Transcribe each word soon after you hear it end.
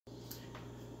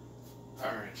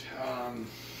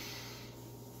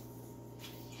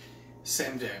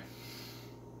Same day.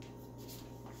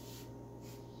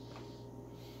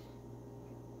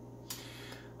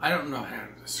 I don't know how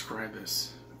to describe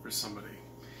this for somebody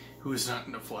who is not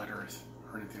into flat Earth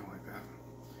or anything like that.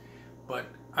 But,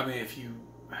 I mean, if you...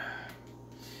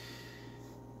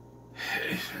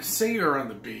 say you're on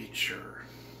the beach or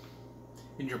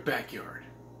in your backyard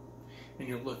and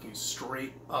you're looking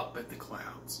straight up at the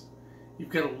clouds. You've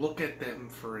got to look at them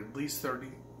for at least 30,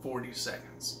 40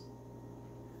 seconds.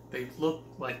 They look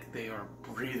like they are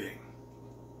breathing,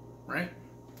 right?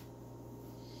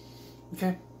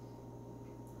 Okay?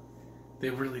 They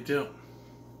really do.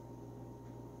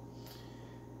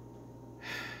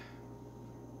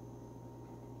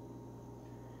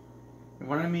 And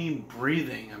when I mean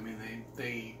breathing, I mean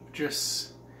they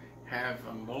just have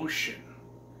emotion.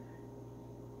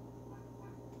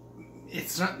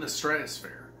 It's not in the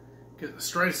stratosphere, because the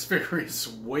stratosphere is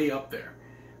way up there.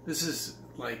 This is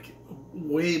like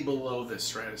way below the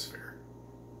stratosphere.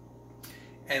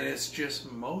 And it's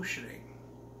just motioning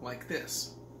like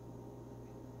this.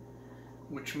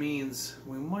 Which means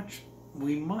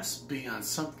we must be on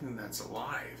something that's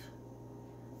alive.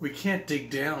 We can't dig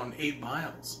down 8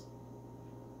 miles.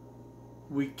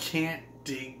 We can't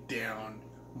dig down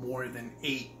more than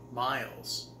 8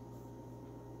 miles.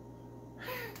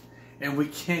 And we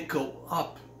can't go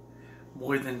up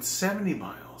more than 70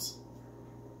 miles.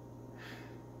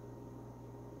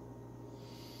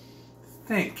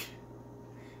 Think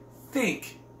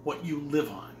what you live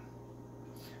on.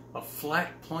 A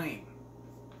flat plane.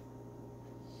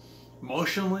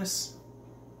 Motionless.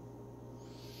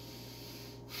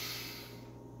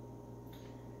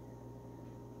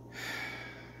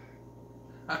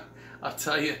 I'll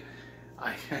tell you,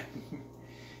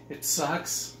 it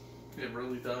sucks. It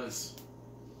really does.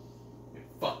 It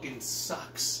fucking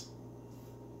sucks.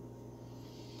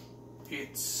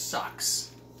 It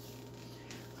sucks.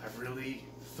 I really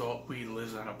thought we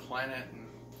lived on a planet and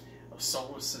a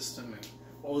solar system and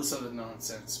all this other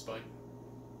nonsense, but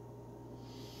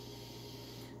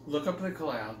look up at the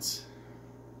clouds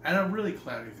on a really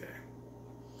cloudy day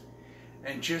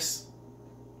and just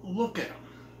look at them.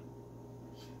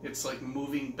 It's like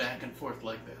moving back and forth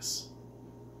like this.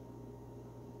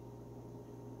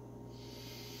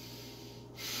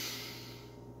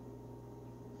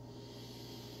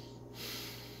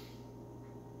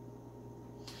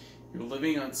 You're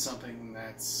living on something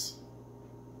that's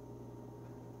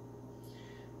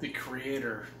the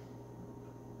creator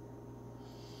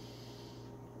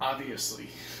obviously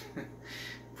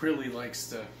really likes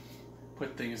to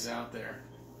put things out there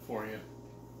for you.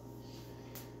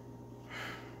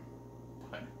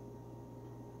 But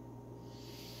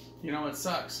you know, it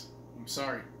sucks. I'm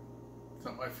sorry. It's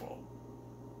not my fault.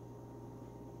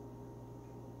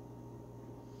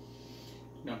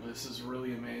 No, but this is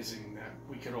really amazing that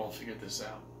we could all figure this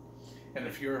out. And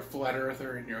if you're a flat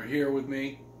earther and you're here with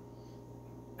me,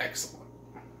 excellent.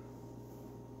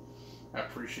 I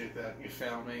appreciate that. You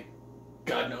found me.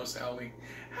 God knows how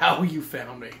you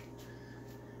found me.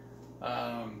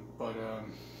 And we're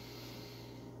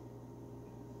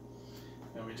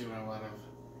doing a lot of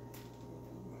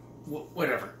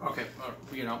whatever. Okay,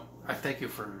 you know, I thank you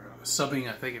for subbing.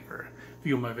 I thank you for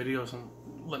viewing my videos and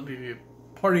letting me be a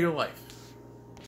part of your life.